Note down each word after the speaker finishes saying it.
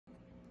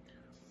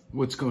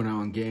What's going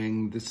on,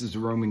 gang? This is the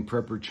Roaming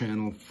Prepper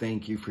channel.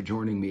 Thank you for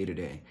joining me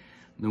today.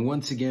 Now,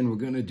 once again, we're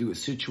going to do a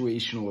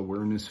situational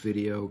awareness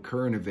video,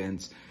 current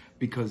events,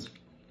 because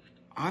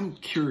I'm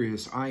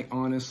curious. I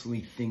honestly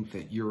think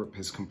that Europe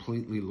has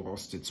completely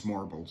lost its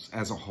marbles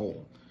as a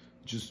whole.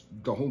 Just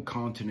the whole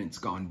continent's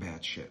gone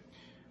batshit.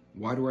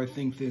 Why do I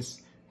think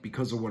this?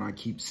 Because of what I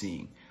keep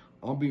seeing.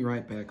 I'll be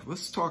right back.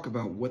 Let's talk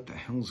about what the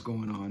hell's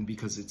going on,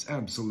 because it's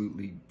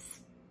absolutely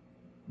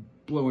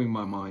blowing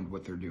my mind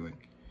what they're doing.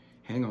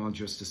 Hang on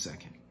just a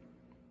second.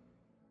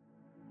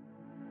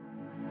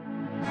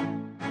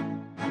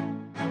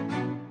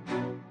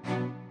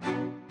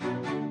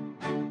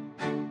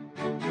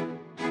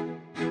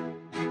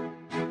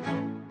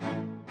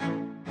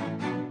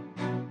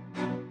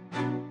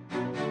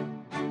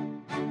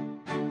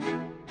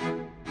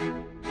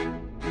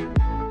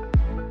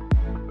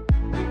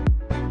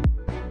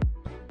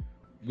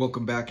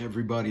 Welcome back,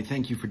 everybody.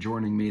 Thank you for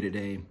joining me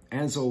today.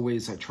 As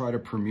always, I try to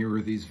premiere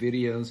these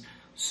videos,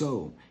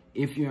 so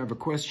if you have a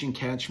question,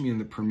 catch me in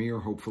the premiere.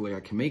 Hopefully I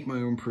can make my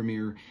own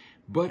premiere.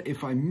 But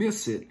if I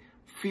miss it,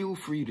 feel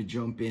free to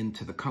jump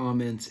into the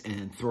comments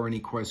and throw any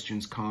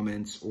questions,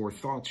 comments, or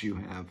thoughts you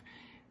have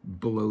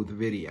below the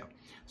video.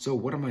 So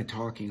what am I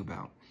talking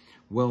about?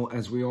 Well,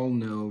 as we all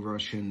know,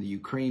 Russia and the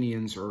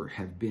Ukrainians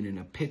have been in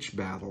a pitched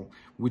battle,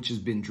 which has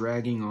been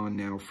dragging on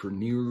now for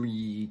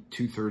nearly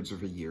 2/3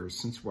 of a year,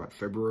 since what,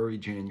 February,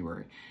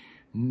 January.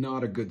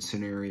 Not a good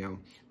scenario.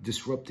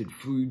 Disrupted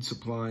food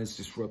supplies,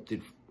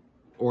 disrupted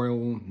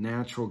oil,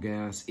 natural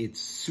gas. It's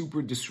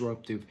super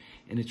disruptive,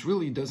 and it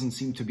really doesn't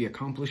seem to be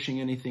accomplishing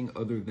anything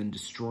other than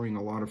destroying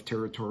a lot of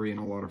territory and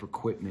a lot of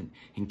equipment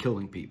and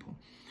killing people.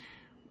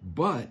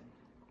 But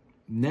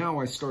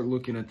now I start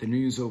looking at the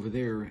news over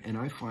there, and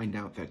I find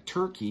out that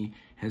Turkey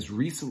has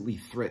recently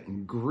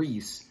threatened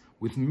Greece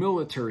with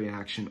military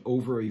action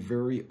over a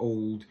very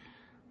old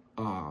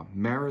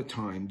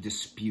maritime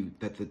dispute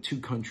that the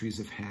two countries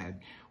have had,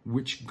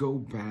 which go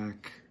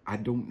back, I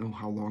don't know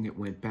how long it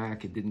went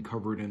back. It didn't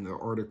cover it in the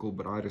article,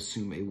 but I'd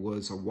assume it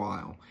was a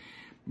while.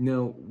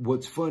 Now,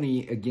 what's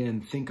funny, again,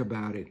 think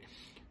about it.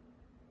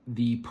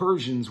 The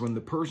Persians, when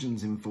the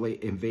Persians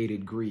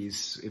invaded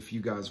Greece, if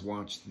you guys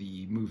watched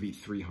the movie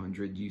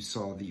 300, you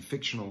saw the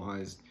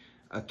fictionalized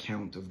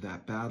account of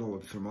that Battle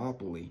of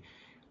Thermopylae.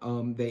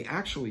 They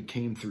actually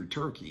came through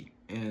Turkey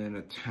and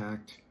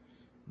attacked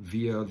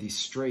via the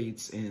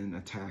straits and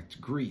attacked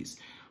Greece.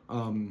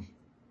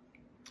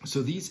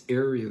 So these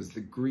areas,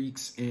 the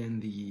Greeks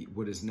and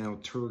what is now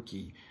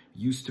Turkey,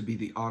 used to be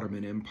the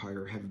Ottoman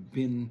Empire, have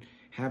been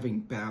having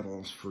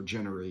battles for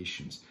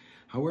generations.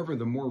 However,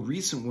 the more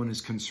recent one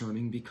is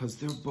concerning because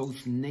they're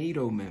both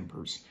NATO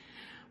members.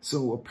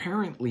 So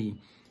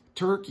apparently,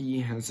 Turkey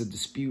has a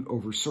dispute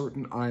over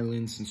certain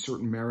islands and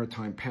certain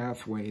maritime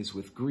pathways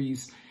with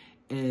Greece,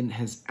 and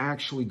has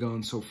actually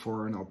gone so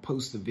far, and I'll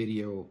post the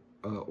video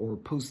or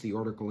post the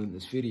article in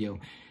this video,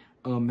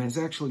 has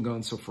actually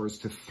gone so far as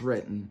to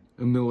threaten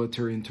a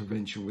military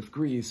intervention with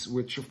Greece,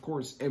 which, of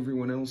course,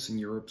 everyone else in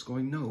Europe's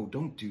going, no,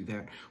 don't do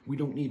that. We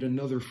don't need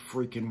another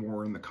freaking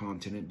war in the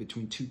continent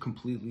between two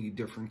completely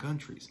different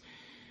countries.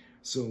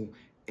 So,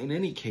 in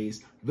any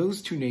case,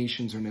 those two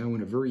nations are now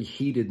in a very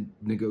heated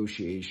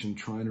negotiation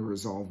trying to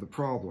resolve the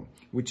problem,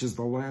 which is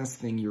the last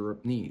thing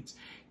Europe needs.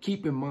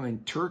 Keep in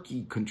mind,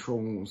 Turkey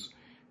controls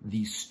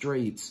the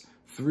straits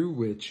through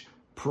which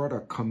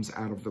product comes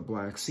out of the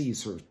Black Sea.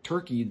 So if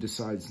Turkey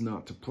decides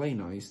not to play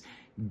nice,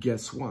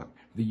 guess what?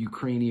 The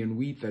Ukrainian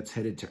wheat that's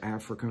headed to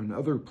Africa and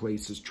other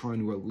places trying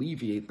to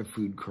alleviate the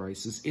food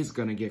crisis is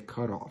going to get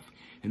cut off,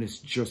 and it's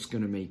just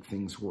going to make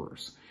things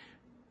worse.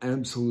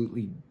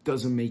 Absolutely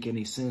doesn't make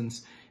any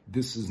sense.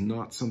 This is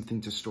not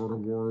something to start a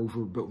war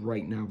over, but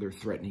right now they're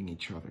threatening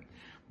each other.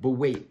 But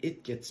wait,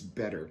 it gets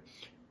better.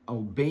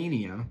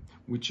 Albania,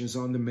 which is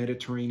on the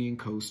Mediterranean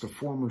coast, a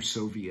former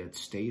Soviet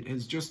state,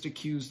 has just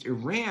accused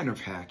Iran of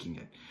hacking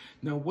it.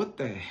 Now, what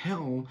the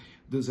hell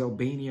does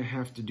Albania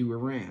have to do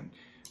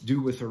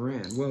with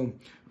Iran? Well,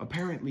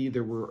 apparently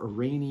there were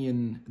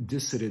Iranian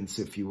dissidents,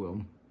 if you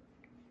will,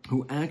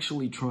 who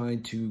actually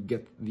tried to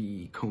get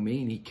the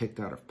Khomeini kicked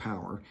out of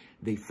power.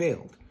 They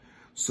failed.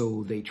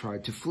 So they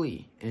tried to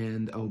flee,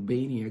 and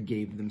Albania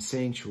gave them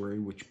sanctuary,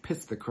 which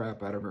pissed the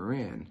crap out of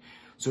Iran.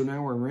 So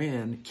now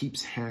Iran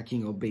keeps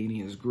hacking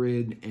Albania's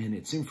grid and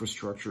its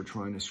infrastructure,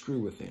 trying to screw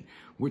with it,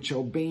 which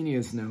Albania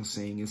is now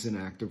saying is an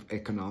act of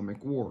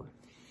economic war.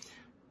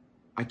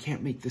 I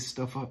can't make this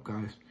stuff up,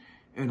 guys,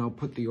 and I'll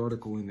put the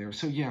article in there.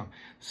 So yeah,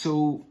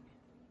 so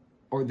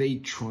are they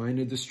trying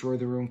to destroy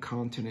their own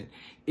continent?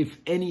 If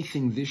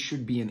anything, this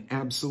should be an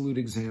absolute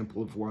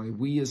example of why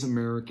we as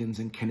Americans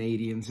and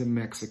Canadians and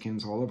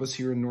Mexicans, all of us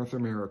here in North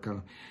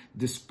America,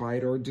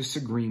 despite our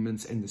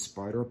disagreements and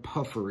despite our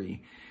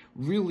puffery,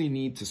 really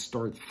need to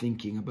start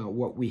thinking about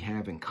what we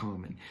have in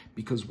common,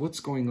 because what's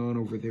going on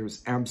over there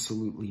is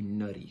absolutely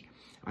nutty.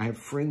 I have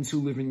friends who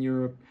live in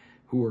Europe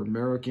who are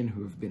American,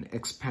 who have been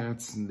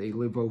expats, and they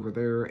live over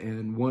there,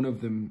 and one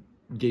of them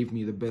gave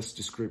me the best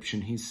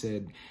description. He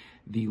said,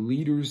 the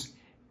leaders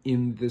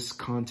in this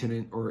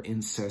continent are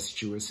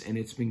incestuous, and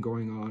it's been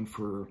going on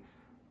for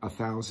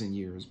 1,000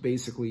 years.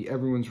 Basically,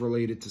 everyone's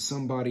related to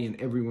somebody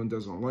and everyone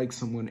doesn't like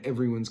someone.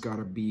 Everyone's got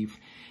a beef.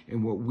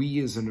 And what we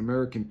as an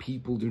American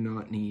people do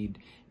not need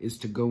is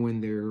to go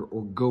in there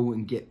or go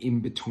and get in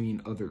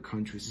between other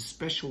countries,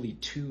 especially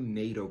 2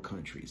 NATO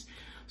countries.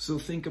 So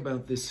think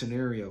about this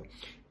scenario.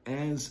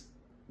 As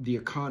the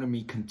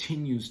economy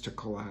continues to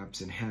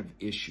collapse and have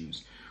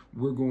issues,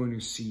 we're going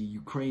to see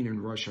Ukraine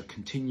and Russia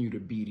continue to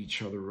beat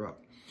each other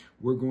up.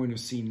 We're going to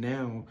see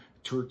now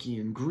Turkey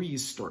and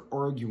Greece start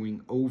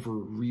arguing over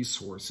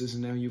resources,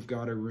 and now you've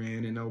got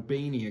Iran and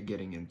Albania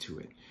getting into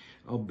it.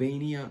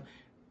 Albania,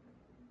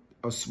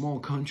 a small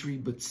country,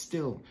 but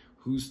still,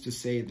 who's to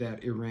say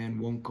that Iran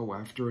won't go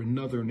after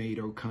another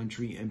NATO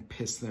country and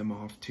piss them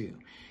off too?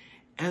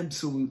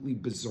 Absolutely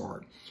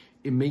bizarre.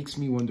 It makes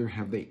me wonder,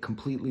 have they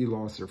completely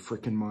lost their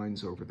frickin'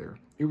 minds over there?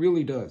 It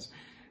really does.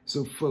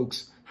 So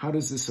folks, how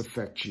does this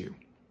affect you?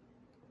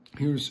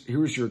 Here's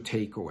your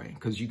takeaway,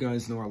 because you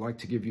guys know I like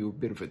to give you a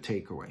bit of a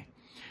takeaway.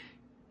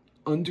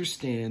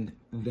 Understand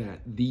that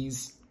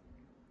these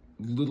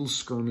little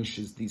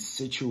skirmishes, these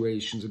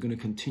situations are going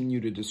to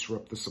continue to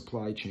disrupt the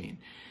supply chain.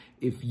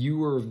 If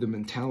you are of the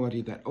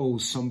mentality that, oh,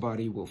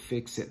 somebody will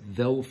fix it,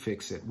 they'll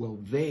fix it, well,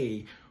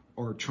 they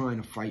are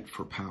trying to fight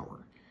for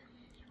power.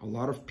 A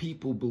lot of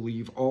people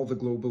believe all the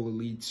global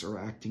elites are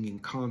acting in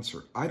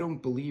concert. I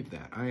don't believe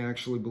that. I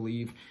actually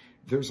believe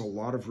there's a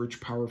lot of rich,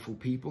 powerful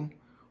people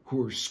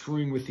who are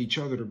screwing with each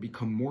other to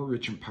become more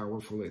rich and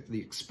powerful at the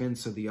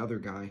expense of the other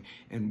guy,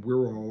 and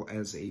we're all,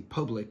 as a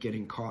public,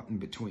 getting caught in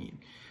between.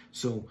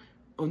 So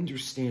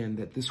understand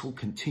that this will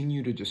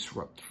continue to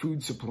disrupt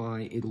food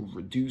supply. It'll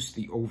reduce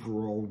the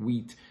overall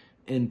wheat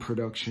and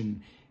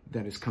production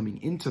that is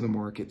coming into the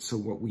market. So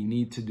what we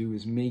need to do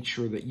is make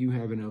sure that you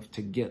have enough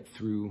to get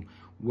through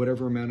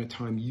whatever amount of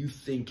time you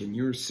think in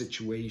your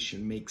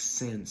situation makes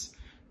sense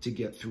to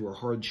get through a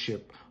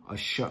hardship, a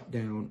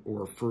shutdown,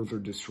 or a further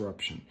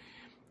disruption.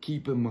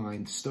 Keep in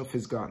mind, stuff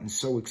has gotten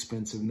so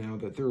expensive now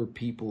that there are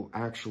people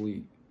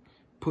actually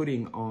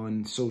putting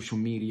on social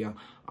media,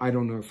 I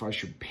don't know if I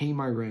should pay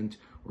my rent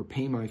or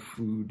pay my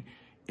food.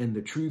 And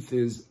the truth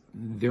is,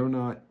 they're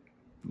not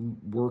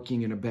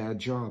working in a bad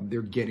job.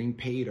 They're getting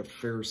paid a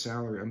fair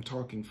salary. I'm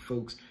talking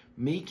folks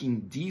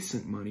making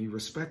decent money,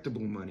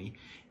 respectable money,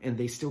 and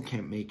they still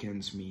can't make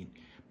ends meet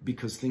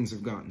because things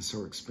have gotten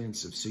so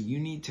expensive. So you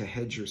need to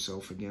hedge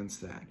yourself against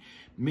that.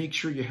 Make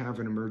sure you have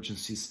an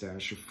emergency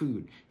stash of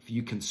food. If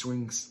you can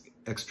swing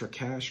extra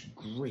cash,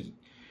 great.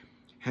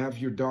 Have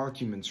your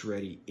documents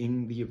ready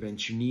in the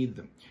event you need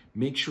them.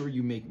 Make sure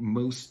you make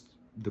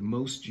the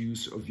most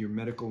use of your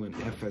medical and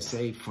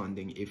FSA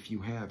funding if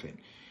you have it.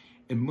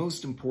 And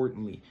most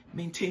importantly,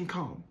 maintain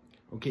calm.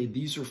 Okay,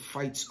 these are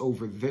fights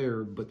over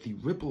there, but the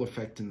ripple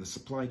effect in the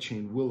supply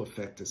chain will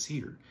affect us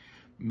here.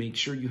 Make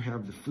sure you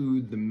have the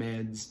food, the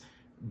meds,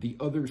 the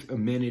other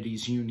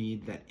amenities you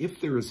need, that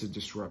if there is a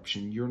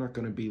disruption, you're not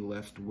going to be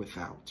left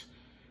without.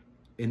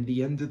 In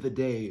the end of the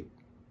day,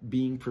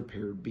 being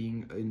prepared,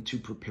 being into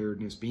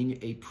preparedness, being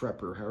a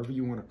prepper, however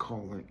you want to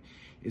call it,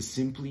 is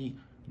simply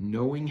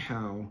knowing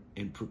how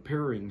and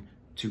preparing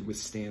to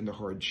withstand a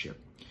hardship.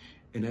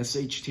 An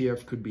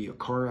SHTF could be a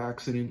car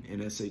accident, an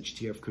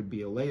SHTF could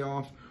be a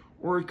layoff,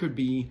 or it could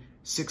be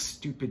 6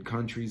 stupid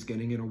countries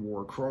getting in a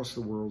war across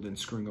the world and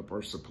screwing up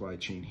our supply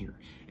chain here.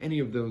 Any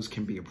of those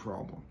can be a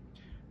problem.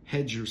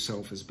 Hedge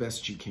yourself as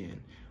best you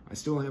can. I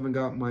still haven't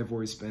got my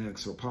voice back,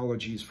 so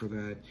apologies for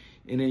that.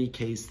 In any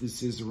case,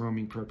 this is the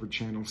Roaming Prepper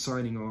channel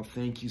signing off.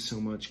 Thank you so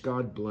much.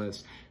 God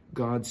bless.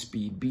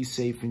 Godspeed. Be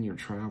safe in your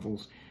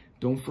travels.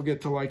 Don't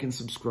forget to like and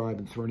subscribe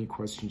and throw any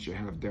questions you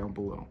have down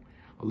below.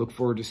 I look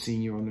forward to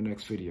seeing you on the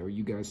next video.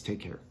 You guys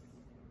take care.